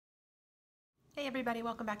Hey everybody,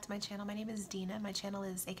 welcome back to my channel. My name is Dina. My channel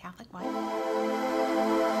is A Catholic Wife.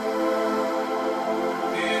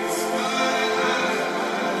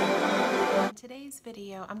 In today's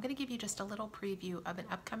video, I'm going to give you just a little preview of an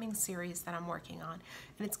upcoming series that I'm working on,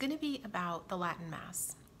 and it's going to be about the Latin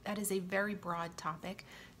Mass. That is a very broad topic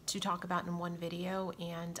to talk about in one video,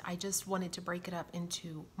 and I just wanted to break it up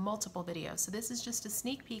into multiple videos. So this is just a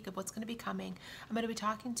sneak peek of what's going to be coming. I'm going to be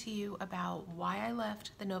talking to you about why I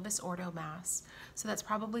left the Novus Ordo Mass. So that's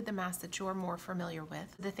probably the Mass that you're more familiar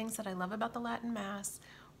with. The things that I love about the Latin Mass,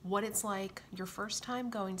 what it's like your first time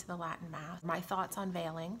going to the Latin Mass, my thoughts on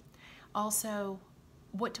veiling, also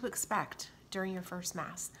what to expect during your first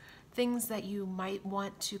Mass, things that you might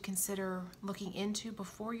want to consider looking into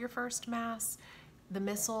before your first Mass, the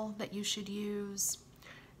Missal that you should use,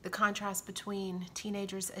 the contrast between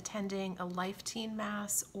teenagers attending a life teen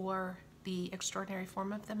Mass or the extraordinary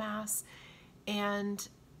form of the Mass, and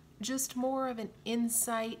just more of an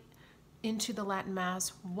insight into the Latin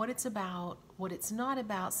Mass, what it's about, what it's not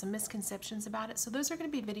about, some misconceptions about it. So those are going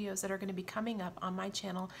to be videos that are going to be coming up on my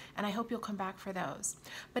channel, and I hope you'll come back for those.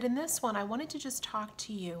 But in this one, I wanted to just talk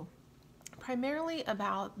to you primarily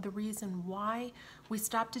about the reason why we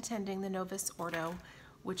stopped attending the Novus Ordo,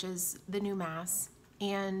 which is the new Mass,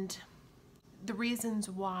 and the reasons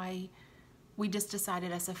why we just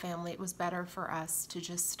decided as a family it was better for us to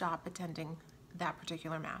just stop attending that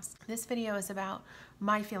particular Mass. This video is about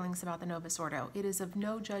my feelings about the Novus Ordo. It is of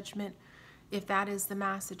no judgment if that is the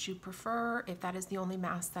Mass that you prefer, if that is the only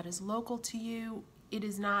Mass that is local to you. It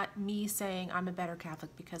is not me saying I'm a better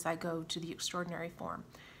Catholic because I go to the extraordinary form.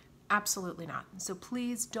 Absolutely not. So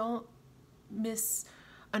please don't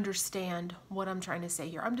misunderstand what I'm trying to say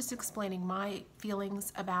here. I'm just explaining my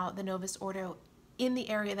feelings about the Novus Ordo in the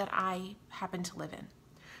area that I happen to live in.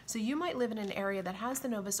 So you might live in an area that has the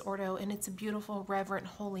Novus Ordo and it's a beautiful, reverent,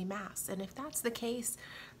 holy Mass. And if that's the case,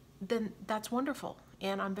 then that's wonderful.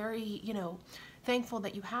 And I'm very, thankful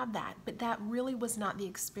that you have that. But that really was not the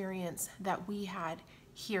experience that we had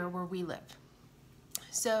here where we live.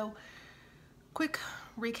 So quick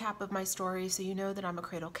recap of my story. So you know that I'm a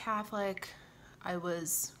Cradle Catholic. I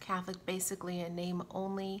was Catholic basically in name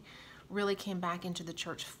only, really came back into the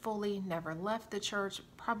church fully, never left the church,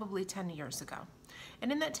 probably 10 years ago.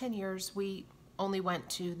 And in that 10 years, we only went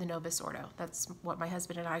to the Novus Ordo. That's what my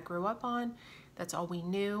husband and I grew up on. That's all we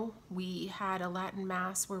knew. We had a Latin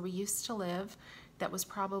Mass where we used to live that was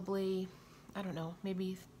probably, I don't know,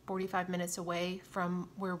 maybe 45 minutes away from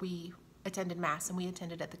where we attended Mass, and we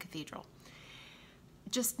attended at the cathedral.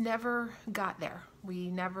 Just never got there. We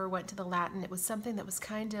never went to the Latin. It was something that was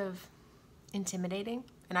kind of intimidating,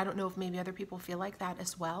 and I don't know if maybe other people feel like that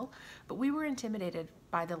as well, but we were intimidated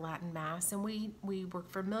by the Latin Mass, and we were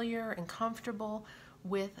familiar and comfortable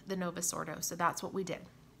with the Novus Ordo, so that's what we did.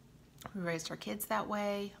 We raised our kids that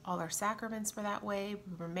way. All our sacraments were that way.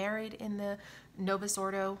 We were married in the Novus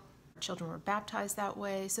Ordo. Our children were baptized that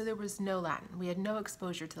way, so there was no Latin. We had no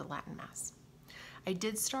exposure to the Latin Mass. I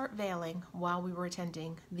did start veiling while we were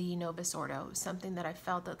attending the Novus Ordo, something that I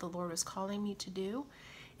felt that the Lord was calling me to do,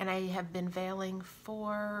 and I have been veiling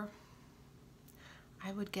for,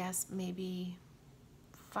 I would guess, maybe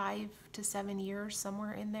 5 to 7 years,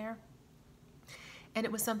 somewhere in there. And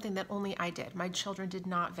it was something that only I did. My children did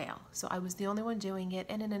not veil, so I was the only one doing it.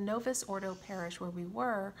 And in a Novus Ordo parish where we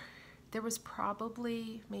were, there was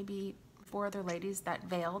probably maybe 4 other ladies that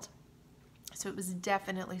veiled. So it was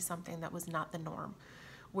definitely something that was not the norm.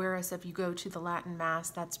 Whereas if you go to the Latin Mass,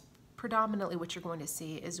 that's predominantly what you're going to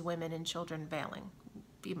see is women and children veiling.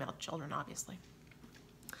 Female children, obviously.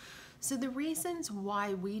 So the reasons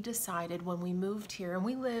why we decided when we moved here, and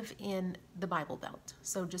we live in the Bible Belt,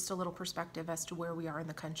 so just a little perspective as to where we are in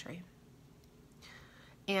the country.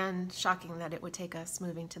 And shocking that it would take us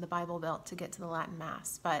moving to the Bible Belt to get to the Latin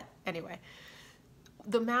Mass. But anyway,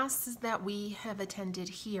 the Masses that we have attended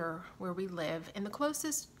here where we live, and the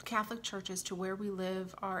closest Catholic churches to where we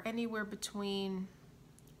live are anywhere between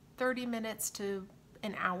 30 minutes to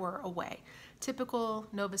an hour away. Typical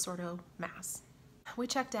Novus Ordo Mass. We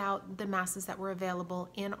checked out the Masses that were available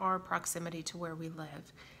in our proximity to where we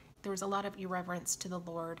live. There was a lot of irreverence to the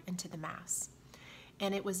Lord and to the Mass.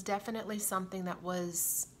 And it was definitely something that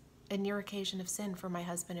was a near occasion of sin for my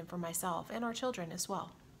husband and for myself, and our children as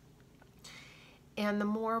well. And the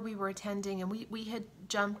more we were attending, and we had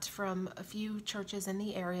jumped from a few churches in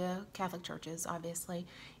the area, Catholic churches obviously,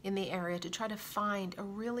 in the area to try to find a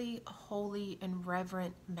really holy and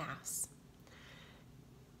reverent Mass.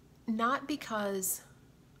 Not because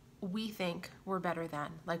we think we're better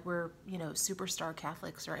than, like we're, superstar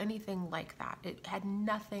Catholics or anything like that. It had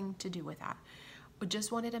nothing to do with that. We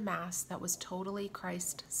just wanted a Mass that was totally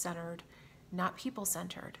Christ-centered not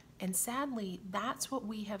people-centered. And sadly, that's what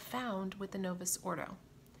we have found with the Novus Ordo.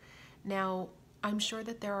 Now, I'm sure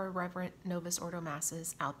that there are reverent Novus Ordo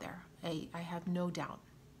Masses out there. I have no doubt.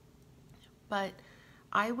 But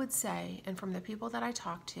I would say, and from the people that I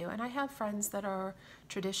talk to, and I have friends that are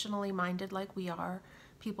traditionally minded like we are,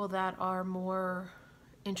 people that are more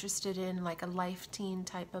interested in like a life teen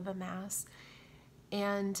type of a Mass.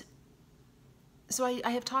 And so I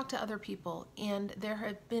have talked to other people, and there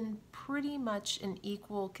have been pretty much an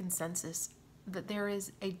equal consensus that there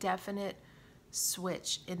is a definite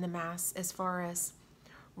switch in the Mass as far as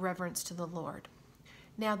reverence to the Lord.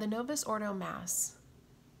 Now, the Novus Ordo Mass,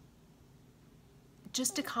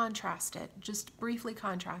 just to contrast it, just briefly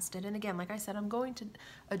contrast it, and again, like I said, I'm going to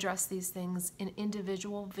address these things in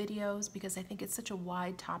individual videos because I think it's such a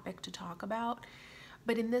wide topic to talk about.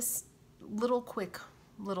 But in this quick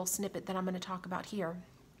little snippet that I'm going to talk about here,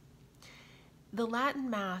 the Latin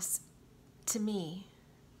Mass, to me,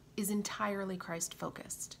 is entirely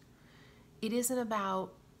Christ-focused. It isn't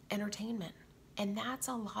about entertainment. And that's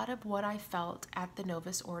a lot of what I felt at the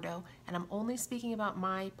Novus Ordo, and I'm only speaking about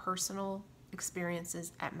my personal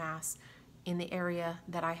experiences at Mass in the area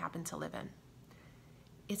that I happen to live in.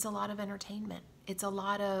 It's a lot of entertainment. It's a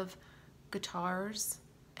lot of guitars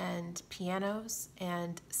and pianos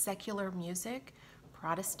and secular music,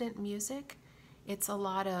 Protestant music. It's a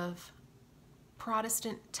lot of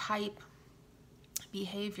Protestant type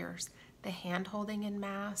behaviors, the hand-holding in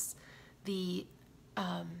Mass, the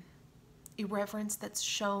irreverence that's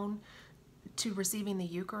shown to receiving the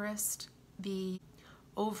Eucharist, the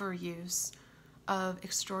overuse of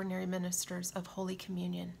extraordinary ministers of Holy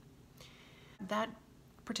Communion. That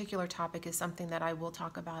particular topic is something that I will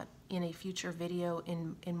talk about in a future video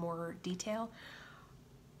in more detail.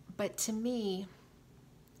 But to me,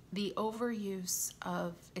 the overuse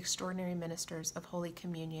of extraordinary ministers of Holy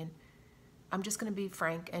Communion, I'm just going to be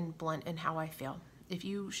frank and blunt in how I feel. If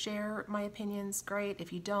you share my opinions, great.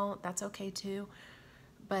 If you don't, that's okay too.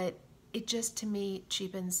 But it just, to me,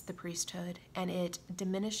 cheapens the priesthood, and it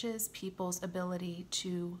diminishes people's ability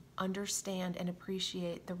to understand and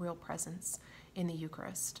appreciate the real presence in the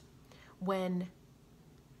Eucharist. When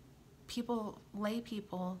lay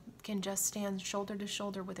people can just stand shoulder to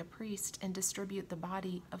shoulder with a priest and distribute the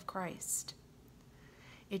body of Christ.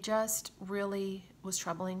 It just really was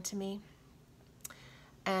troubling to me.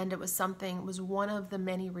 And it was one of the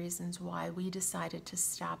many reasons why we decided to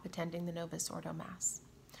stop attending the Novus Ordo Mass.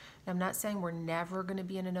 Now, I'm not saying we're never going to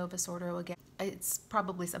be in a Novus Ordo again. It's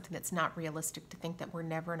probably something that's not realistic to think that we're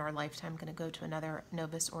never in our lifetime going to go to another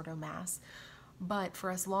Novus Ordo Mass. But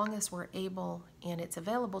for as long as we're able and it's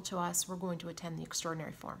available to us, we're going to attend the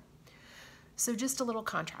extraordinary form. So just a little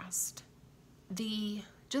contrast.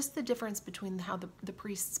 Just the difference between how the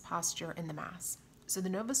priest's posture in the Mass. So the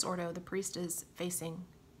Novus Ordo, the priest is facing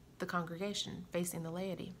the congregation, facing the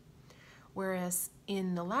laity. Whereas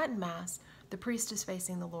in the Latin Mass, the priest is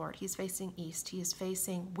facing the Lord. He's facing east. He is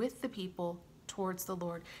facing with the people towards the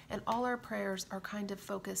Lord. And all our prayers are kind of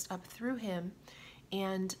focused up through him.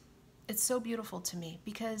 And it's so beautiful to me,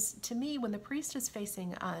 because to me, when the priest is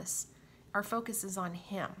facing us, our focus is on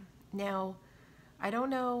him. Now, I don't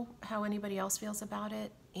know how anybody else feels about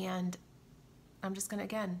it, and I'm just going to,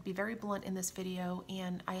 again, be very blunt in this video,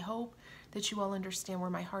 and I hope that you all understand where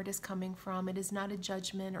my heart is coming from. It is not a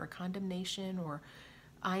judgment or condemnation or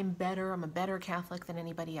I'm a better Catholic than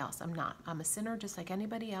anybody else. I'm not. I'm a sinner just like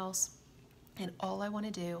anybody else, and all I want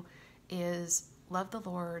to do is love the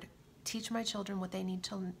Lord, teach my children what they need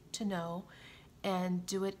to know, and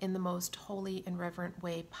do it in the most holy and reverent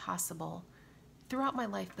way possible throughout my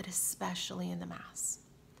life, but especially in the Mass.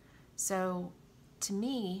 So, to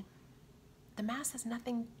me, the Mass has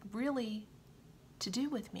nothing really to do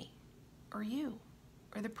with me or you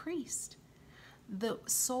or the priest. The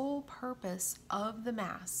sole purpose of the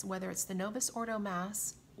Mass, whether it's the Novus Ordo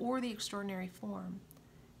Mass or the extraordinary form,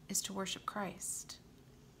 is to worship Christ.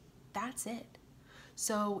 That's it.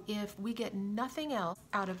 So if we get nothing else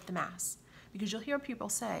out of the Mass, because you'll hear people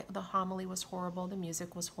say, the homily was horrible, the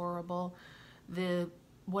music was horrible, the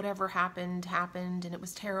whatever happened, and it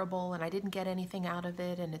was terrible, and I didn't get anything out of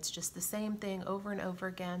it, and it's just the same thing over and over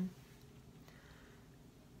again.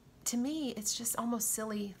 To me, it's just almost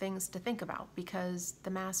silly things to think about, because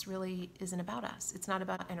the Mass really isn't about us. It's not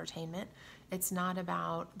about entertainment. It's not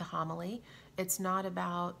about the homily. It's not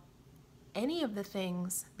about any of the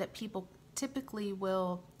things that people typically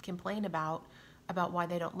will complain about why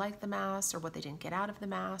they don't like the Mass or what they didn't get out of the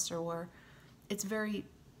Mass, or it's very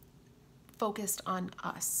focused on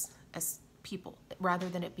us as people rather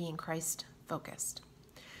than it being Christ focused.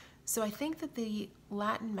 So I think that the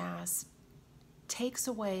Latin Mass, takes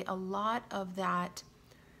away a lot of that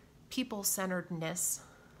people-centeredness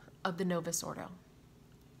of the Novus Ordo.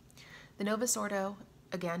 The Novus Ordo,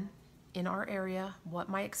 again, in our area, what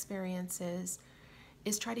my experience is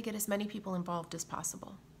try to get as many people involved as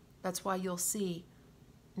possible. That's why you'll see,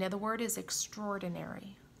 now the word is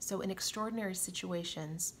extraordinary. So in extraordinary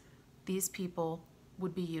situations, these people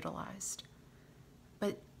would be utilized.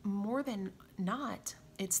 But more than not,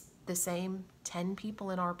 it's the same 10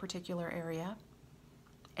 people in our particular area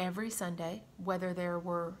every Sunday, whether there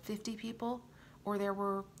were 50 people or there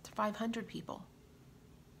were 500 people.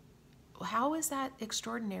 How is that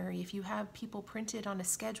extraordinary if you have people printed on a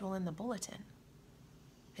schedule in the bulletin?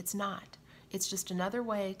 It's not. It's just another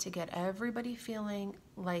way to get everybody feeling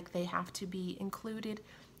like they have to be included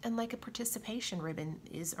and like a participation ribbon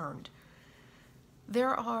is earned.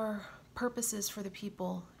 There are purposes for the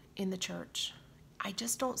people in the church. I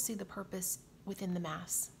just don't see the purpose within the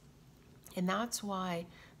Mass. And that's why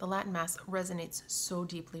the Latin Mass resonates so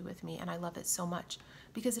deeply with me, and I love it so much,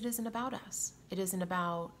 because it isn't about us. It isn't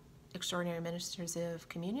about extraordinary ministers of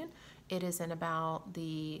communion. It isn't about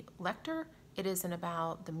the lector. It isn't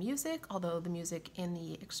about the music, although the music in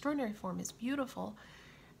the extraordinary form is beautiful.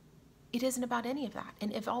 It isn't about any of that.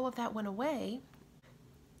 And if all of that went away,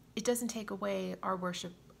 it doesn't take away our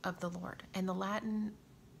worship of the Lord. And the Latin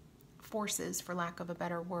forces, for lack of a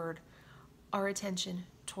better word, our attention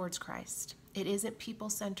towards Christ. It isn't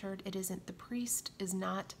people-centered. It isn't, the priest is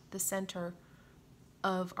not the center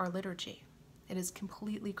of our liturgy. It is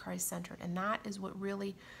completely Christ-centered. And that is what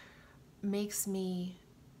really makes me,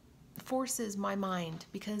 forces my mind,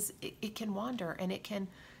 because it can wander and it can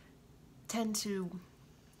tend to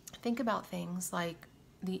think about things like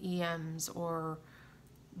the EMs or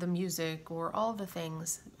the music or all the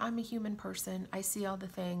things. I'm a human person. I see all the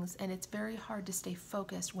things, and it's very hard to stay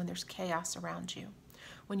focused when there's chaos around you.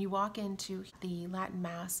 When you walk into the Latin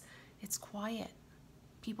Mass, it's quiet.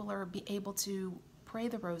 People are able to pray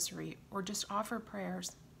the rosary or just offer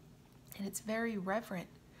prayers, and it's very reverent.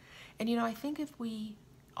 And I think if we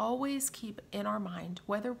always keep in our mind,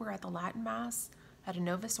 whether we're at the Latin Mass, at a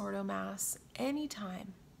Novus Ordo Mass,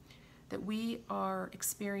 anytime that we are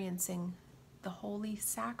experiencing the holy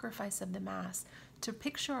sacrifice of the Mass, to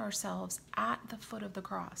picture ourselves at the foot of the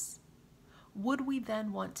cross, would we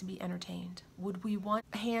then want to be entertained? Would we want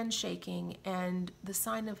handshaking and the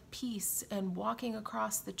sign of peace and walking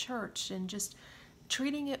across the church and just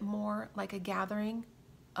treating it more like a gathering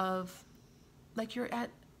of, like you're at,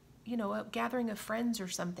 a gathering of friends or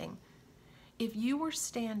something? If you were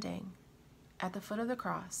standing at the foot of the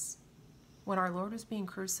cross when our Lord was being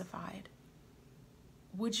crucified,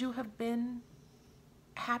 would you have been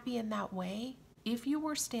happy in that way? If you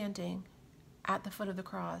were standing at the foot of the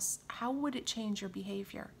cross, how would it change your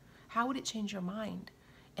behavior? How would it change your mind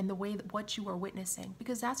and the way that what you are witnessing?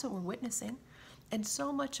 Because that's what we're witnessing. And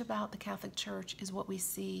so much about the Catholic Church is what we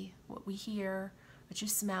see, what we hear, what you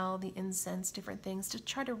smell, the incense, different things, to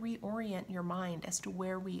try to reorient your mind as to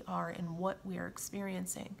where we are and what we are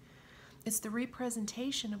experiencing. It's the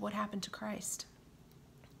representation of what happened to Christ.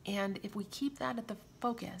 And if we keep that at the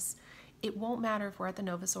focus, it won't matter if we're at the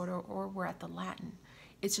Novus Ordo or we're at the Latin.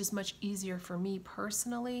 It's just much easier for me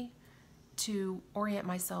personally to orient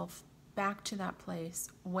myself back to that place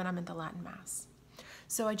when I'm in the Latin Mass.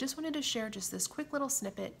 So I just wanted to share just this quick little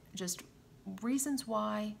snippet, just reasons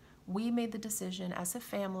why we made the decision as a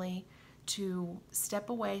family to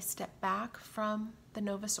step away, step back from the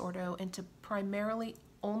Novus Ordo, and to primarily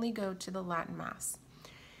only go to the Latin Mass.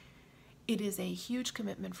 It is a huge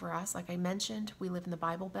commitment for us. Like I mentioned, we live in the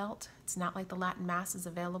Bible Belt. It's not like the Latin Mass is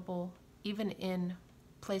available even in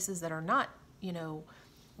places that are not,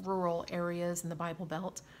 rural areas in the Bible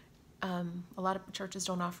Belt. A lot of churches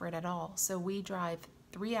don't offer it at all. So we drive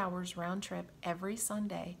 3 hours round trip every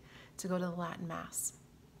Sunday to go to the Latin Mass.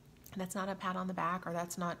 And that's not a pat on the back, or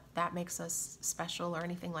that makes us special or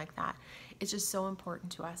anything like that. It's just so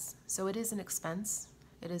important to us. So it is an expense.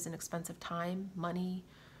 It is an expense of time, money,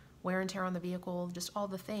 wear and tear on the vehicle, just all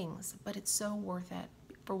the things. But it's so worth it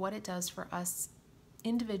for what it does for us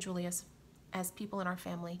individually as people in our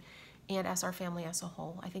family and as our family as a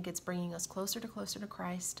whole. I think it's bringing us closer to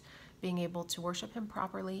Christ, being able to worship Him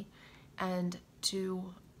properly, and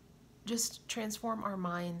to just transform our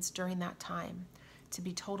minds during that time to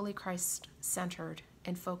be totally Christ-centered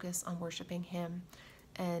and focus on worshiping Him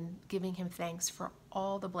and giving Him thanks for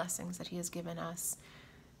all the blessings that He has given us,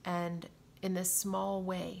 and in this small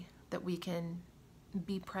way that we can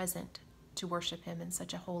be present to worship Him in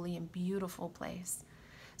such a holy and beautiful place.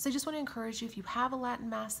 So I just want to encourage you, if you have a Latin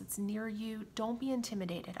Mass that's near you, don't be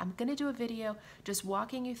intimidated. I'm going to do a video just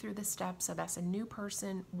walking you through the steps of, as a new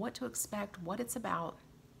person, what to expect, what it's about,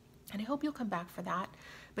 and I hope you'll come back for that.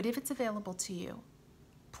 But if it's available to you,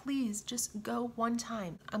 please just go one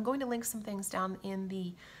time. I'm going to link some things down in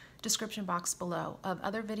the description box below of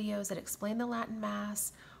other videos that explain the Latin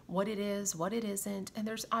Mass, what it is, what it isn't, and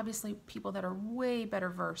there's obviously people that are way better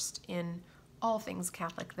versed in all things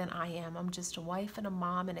Catholic than I am. I'm just a wife and a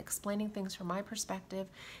mom and explaining things from my perspective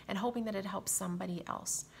and hoping that it helps somebody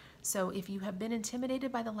else. So if you have been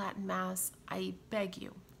intimidated by the Latin Mass, I beg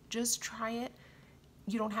you, just try it.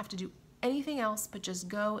 You don't have to do anything else but just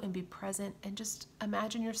go and be present and just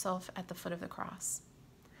imagine yourself at the foot of the cross.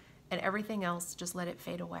 And everything else, just let it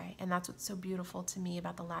fade away. And that's what's so beautiful to me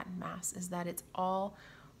about the Latin Mass, is that it's all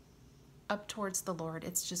up towards the Lord.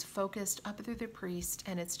 It's just focused up through the priest,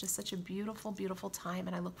 and it's just such a beautiful, beautiful time,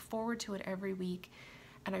 and I look forward to it every week.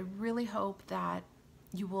 And I really hope that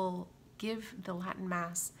you will give the Latin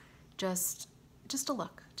Mass just a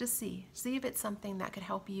look, just see if it's something that could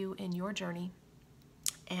help you in your journey.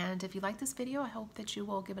 And if you like this video, I hope that you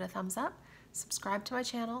will give it a thumbs up, subscribe to my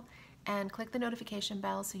channel, and click the notification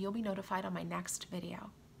bell so you'll be notified on my next video.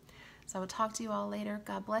 So I will talk to you all later.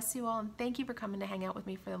 God bless you all, and thank you for coming to hang out with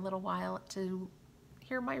me for a little while to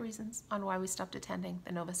hear my reasons on why we stopped attending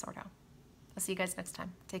the Novus Ordo. I'll see you guys next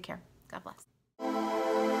time. Take care. God bless.